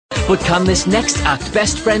But can this next act,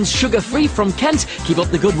 Best Friends Sugar Free from Kent, keep up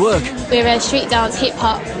the good work? We're a street dance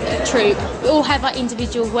hip-hop troupe. We all have our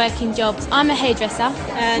individual working jobs. I'm a hairdresser.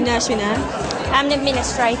 Nursery now. I'm an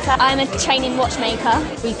administrator. I'm a training watchmaker.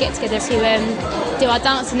 We get together to do our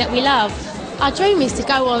dancing that we love. Our dream is to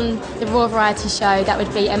go on the Raw Variety Show. That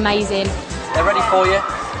would be amazing. They're ready for you.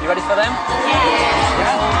 You ready for them?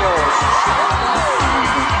 Yeah. All yours.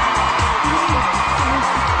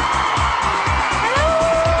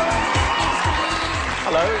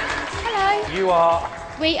 Hello. Hello. You are...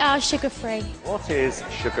 We are Sugar Free. What is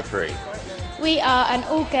Sugar Free? We are an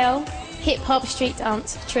all-girl hip-hop street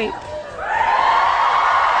dance troupe.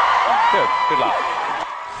 Good luck.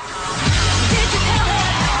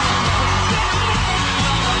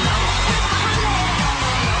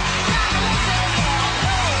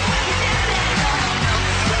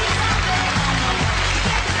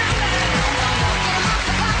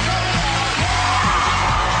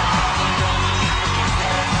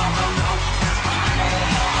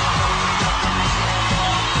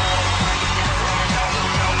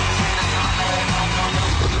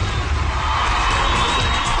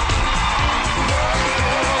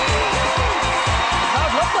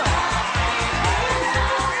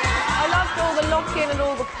 And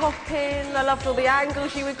all the pop-in, I loved all the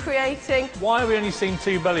angles you were creating. Why have we only seen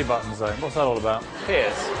 2 belly buttons, though? What's that all about?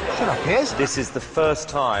 Piers. Shut up, Piers. This is the first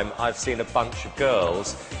time I've seen a bunch of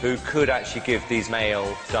girls who could actually give these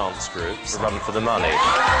male dance groups a run for the money.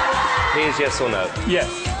 Piers, yes or no? Yes.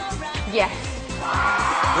 Yes.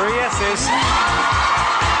 3 yeses.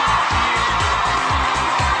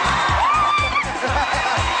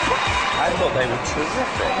 I thought they were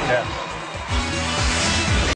terrific. Yeah.